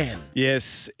SEN.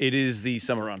 Yes, it is the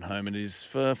summer run home. It is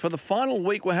for the final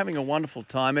week. We're having a wonderful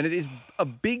time, and it is a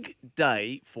big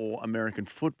day for American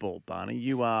football. Barney,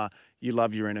 you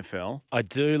love your NFL. I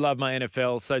do love my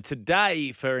NFL. So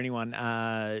today, for anyone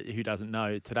who doesn't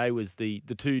know, today was the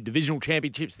two divisional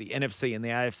championships, the NFC and the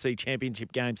AFC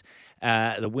championship games.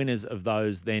 The winners of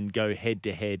those then go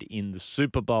head-to-head in the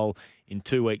Super Bowl in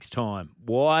 2 weeks' time.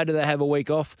 Why do they have a week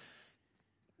off?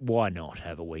 Why not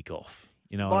have a week off?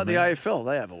 You know, Like what I mean? the AFL,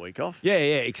 they have a week off. Yeah,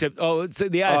 except it's the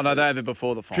AFL. Oh, no, they have it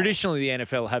before the finals. Traditionally, the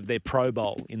NFL have their Pro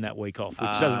Bowl in that week off,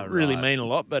 which doesn't really right. mean a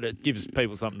lot, but it gives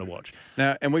people something to watch.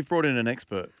 Now, and we've brought in an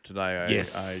expert today,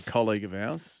 Yes. a colleague of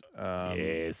ours.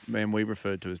 Yes. Man we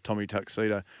referred to as Tommy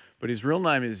Tuxedo, but his real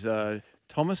name is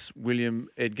Thomas William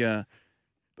Edgar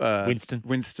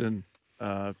Winston.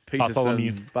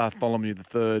 Peterson Bartholomew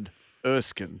III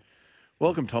Erskine.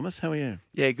 Welcome, Thomas. How are you?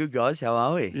 Yeah, good guys. How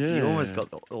are we? Yeah. You almost got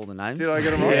all the names. Did I get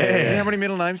them right? Yeah. How many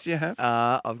middle names do you have?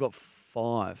 I've got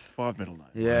 5. 5 middle names.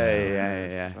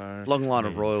 Yeah. So- Long line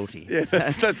of royalty. Yeah,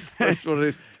 that's what it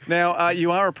is. Now,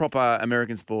 you are a proper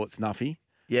American sports nuffy.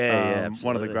 Yeah, one of the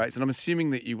absolutely. greats. And I'm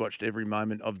assuming that you watched every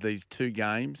moment of these 2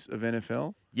 games of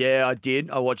NFL. Yeah, I did.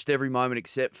 I watched every moment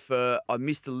except for I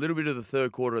missed a little bit of the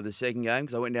third quarter of the second game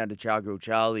because I went down to Char Grill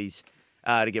Charlie's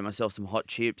to get myself some hot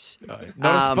chips. Not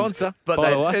a sponsor, but by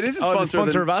they- the way. it is a Oh, the sponsor of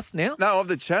sponsor the- of us now? No, of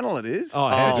the channel it is. Oh,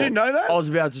 how Did you know that? I was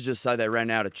about to just say they ran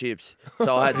out of chips,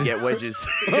 so I had to get wedges.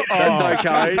 That's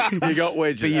okay. You got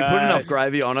wedges. But you put enough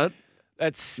gravy on it,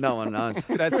 That's no one knows.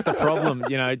 That's the problem.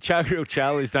 You know, Char Grill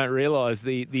Charlies don't realise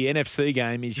the NFC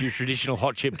game is your traditional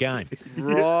hot chip game.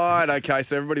 Right, okay.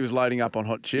 So everybody was loading up on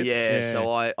hot chips. Yeah,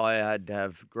 so I had to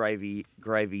have gravy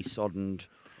soddened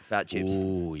fat chips.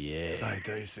 Oh, yeah. They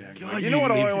do sound God, good. You know what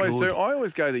I live always good. do? I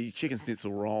always go the chicken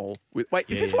schnitzel roll with. Wait,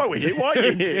 is this why we're here? Why are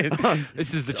you here?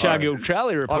 This is the Char Grill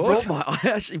Charlie report. I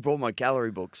actually brought my calorie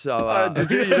book. So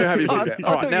Did you do have your book I there?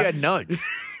 thought you had notes.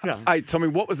 Hey, Tommy,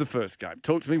 what was the first game?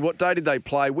 Talk to me. What day did they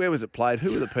play? Where was it played?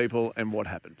 Who were the people? And what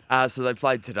happened? So they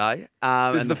played today.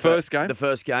 This is the first game? The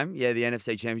first game, yeah, the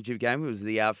NFC Championship game. It was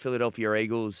the Philadelphia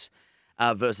Eagles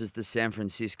versus the San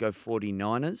Francisco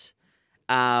 49ers.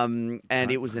 And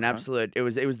it was an absolute. It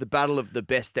was the battle of the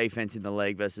best defense in the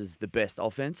league versus the best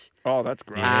offense. Oh, that's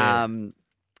great.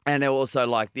 And also,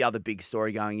 like, the other big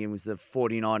story going in was the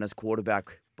 49ers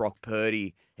quarterback, Brock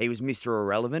Purdy. He was Mr.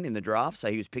 Irrelevant in the draft,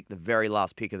 so he was picked the very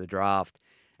last pick of the draft.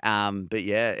 But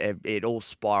yeah, it all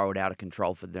spiraled out of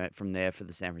control from there for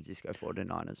the San Francisco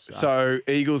 49ers. So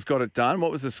Eagles got it done. What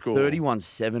was the score?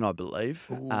 31-7, I believe,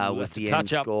 was that's a the end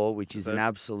touch-up. score, which is an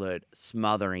absolute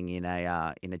smothering in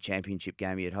a championship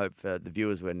game. You'd hope for the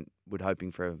viewers we're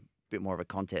hoping for a bit more of a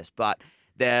contest. But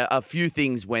there a few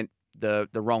things went the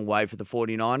wrong way for the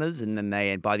 49ers, and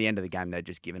then by the end of the game they'd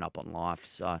just given up on life.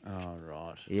 So Oh,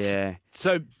 right. yeah.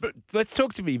 So but let's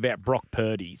talk to me about Brock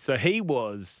Purdy. So he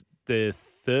was the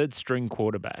third string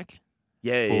quarterback.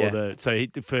 Yeah.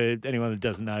 For anyone that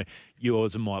doesn't know,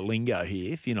 yours and my lingo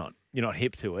here, if you're not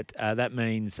hip to it, that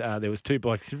means there was two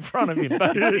blokes in front of him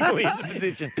basically in the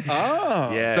position.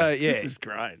 Oh, Yeah. So yeah, This is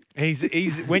great.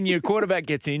 he's when your quarterback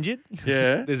gets injured,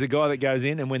 Yeah. there's a guy that goes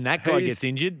in, and when that guy He's- gets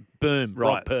injured, boom,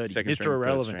 Brock Right, Purdy, second Mr. string, third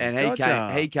Irrelevant. string. And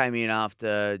Gotcha. he came in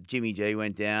after Jimmy G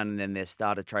went down, and then their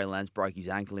starter Trey Lance broke his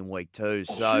ankle in week 2.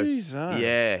 So Jeez, oh.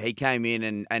 yeah, he came in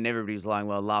and everybody was like,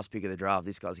 well, last pick of the draft,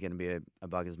 this guy's going to be a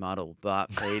bugger's muddle.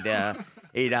 But he'd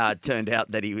turned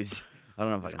out that he was. I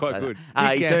don't know if I can quite say good. that.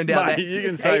 You He can. turned out Mate, that you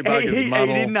can say bugger's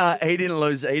muddle. He didn't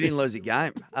lose a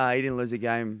game. He didn't lose a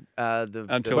game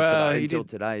Until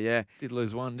today. Yeah. Did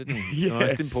lose one, didn't he? The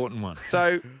most important one.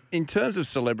 So, in terms of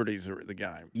celebrities that are at the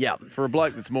game, Yeah. for a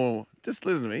bloke that's more, just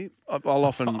listen to me. I'll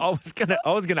often. I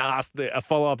was gonna ask a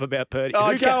follow up about Purdy.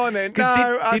 Oh, Who go ca- on then. 'cause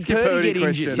No, did ask your Purdy Purdy get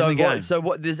question. injured So in the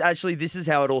game? this is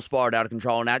how it all spiraled out of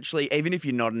control. And actually, even if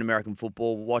you're not an American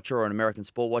football watcher or an American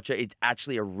sport watcher, it's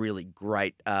actually a really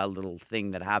great little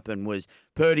thing that happened. Was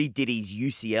Purdy did his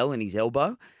UCL in his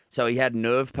elbow, so he had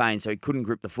nerve pain, so he couldn't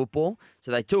grip the football.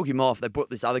 So they took him off. They brought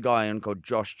this other guy in called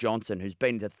Josh Johnson, who's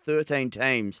been to 13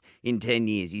 teams in 10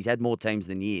 years. He's had more teams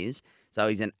than years, so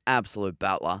he's an absolute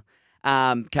battler.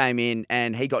 Came in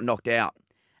and he got knocked out.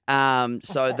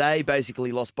 So they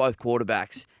basically lost both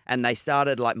quarterbacks, and they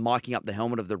started like miking up the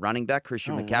helmet of the running back,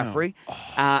 Christian McCaffrey.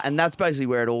 And that's basically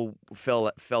where it all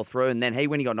fell through. And then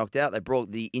when he got knocked out, they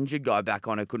brought the injured guy back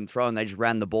on who couldn't throw, and they just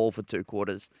ran the ball for 2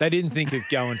 quarters. They didn't think of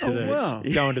going to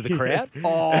the crowd.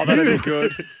 Oh, that'd be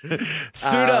good.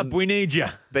 Suit up, we need you.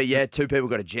 But yeah, 2 people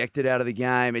got ejected out of the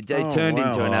game. It Oh, turned wow.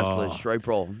 into an absolute street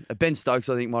brawl. Ben Stokes,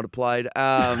 I think, might have played.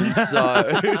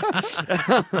 So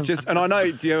And I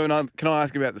know, can I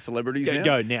ask about the celebrities now?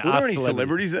 Go now, Were ask there any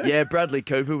celebrities. celebrities there? yeah, Bradley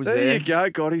Cooper was There there. you go.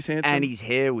 God, he's handsome. And his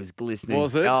hair was glistening.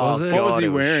 Was it? Oh, Was it? God, What was he it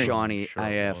wearing? Shiny Sure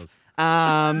it AF. was.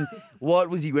 What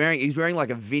was he wearing? He was wearing like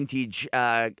a vintage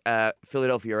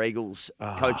Philadelphia Eagles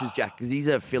coach's jacket because he's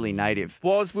a Philly native.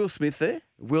 Was Will Smith there?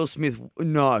 Will Smith,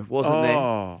 no, wasn't there.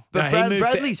 Oh. But No, he moved to-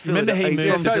 Bradley's remember he Philadelphia.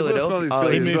 moved- He's So from Will Smith Philadelphia. is Oh,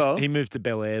 Philly he's- as well. He moved to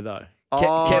Bel Air though.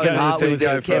 Kevin because Hart he was said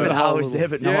there. go for Kevin the Hart whole was there,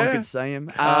 but no Yeah? one could see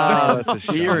him. that's a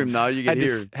shame. Hear him though. You can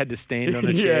hear him. Had to stand on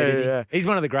a Yeah, chair. didn't he? yeah. He's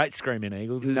one of the great screaming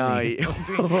Eagles, isn't No, he? In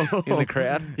the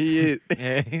crowd. He is.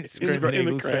 Yeah, he's He's screaming in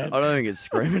the Eagles crowd. fan. I don't think it's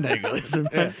Screaming Eagles.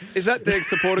 Is that their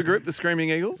supporter group, the Screaming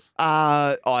Eagles?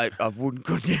 I wouldn't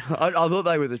go down. I thought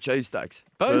they were the cheesesteaks.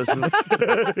 Both, Personally.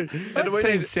 both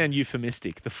teams sound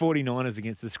euphemistic. The 49ers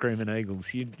against the Screaming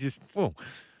Eagles. You just, well,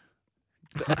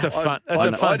 that's a fun. That's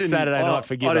a fun Saturday night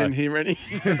for Gibbo. I didn't hear any.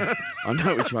 I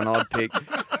know which one I'd pick.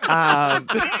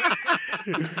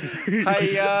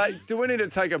 Hey, do we need to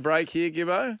take a break here,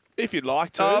 Gibbo? If you'd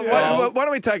like to. Why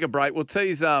don't we take a break? We'll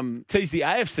tease. Tease the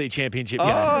AFC Championship game.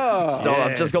 So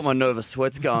I've just got my nervous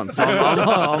sweats going, so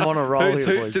I'm on a roll here,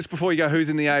 boys. Just before you go, who's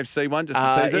in the AFC one? Just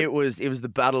to tease it. It was the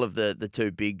battle of the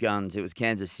 2 big guns. It was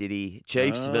Kansas City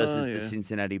Chiefs versus yeah. the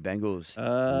Cincinnati Bengals.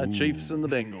 Chiefs and the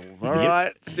Bengals. All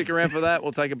right, stick around for that.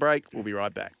 We'll take a break. We'll be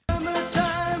right back.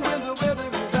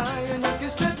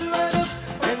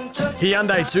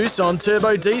 Hyundai Tucson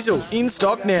Turbo Diesel in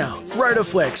stock now.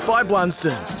 Rotoflex by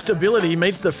Blunston. Stability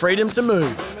meets the freedom to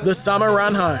move. The summer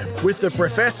run home with the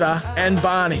Professor and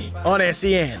Barney on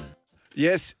SEN.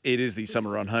 Yes, it is the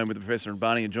summer run home with the Professor and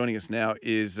Barney, and joining us now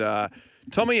is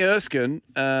Tommy Erskine,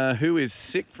 who is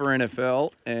sick for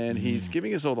NFL, and he's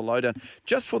giving us all the lowdown.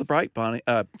 Just before the break, Barney,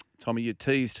 Tommy, you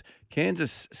teased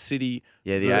Kansas City.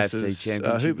 Yeah, the versus, AFC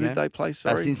Championship who did game. they play?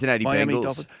 Sorry, Cincinnati Miami Bengals.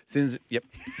 Dolphins. Yep.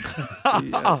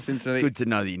 It's Cincinnati. good to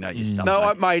know that you know your stuff. No,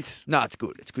 mate. mate. No, it's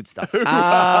good. It's good stuff.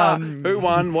 Who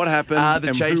won? What happened? The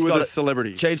and Chiefs who were got the it-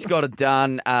 celebrities? Chiefs got it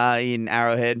done in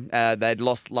Arrowhead. They'd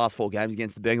lost last 4 games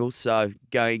against the Bengals, so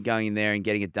going in there and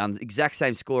getting it done. Exact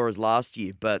same score as last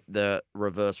year, but the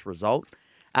reverse result.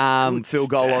 Field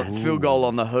goal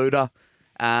on the Hooter.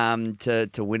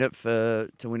 To win it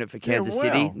for Kansas wow.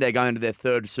 City. They're going to their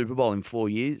 3rd Super Bowl in 4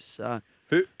 years.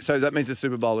 So that means the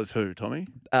Super Bowl is who, Tommy?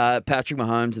 Patrick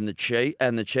Mahomes and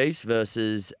the Chiefs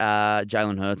versus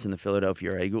Jalen Hurts and the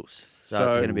Philadelphia Eagles. So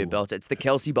it's going to be a belt. It's the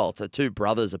Kelsey Bowl. So 2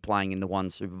 brothers are playing in the one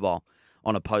Super Bowl.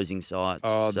 on opposing sides.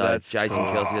 Oh, so that's Jason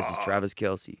Kelsey versus Travis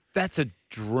Kelsey. That's a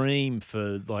dream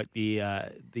for like the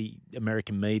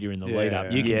American media in the lead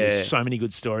up. You can Yeah. do so many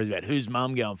good stories about who's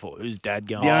mum going for, who's dad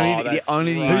going The for,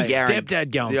 only thing who's you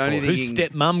stepdad going the only for, thing who's you can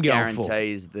stepmum going for.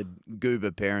 guarantee is the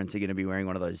Goober parents are going to be wearing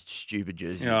one of those stupid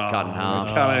jerseys Oh, that's cut in half.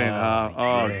 Cut it in half.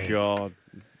 Oh, God.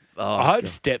 Oh, I hope God.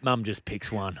 stepmum just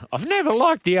picks one. I've never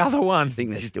liked the other one. I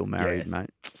think they're still married, Yes. mate.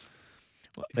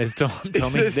 There's time,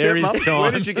 Tommy. there There is stepmum? time.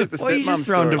 Where did you get the Well, you stepmum just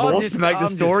throw story? divorce to make the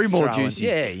story more juicy.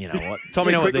 Yeah, you know what? Tommy,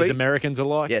 you know what quickly. these Americans are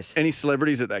like? Yes. Any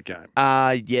celebrities at that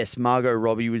game? Yes, Margot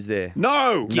Robbie was there.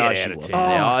 No. Get No, out she of wasn't town.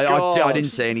 there. I God. didn't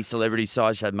see any celebrities, so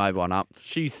I just had made one up.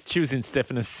 She was in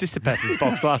Stephanos Sissipas's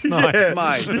box last night.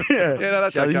 Mate. Yeah, no,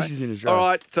 that's I think okay. she's in All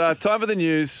Australia. right, time for the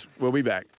news. We'll be back.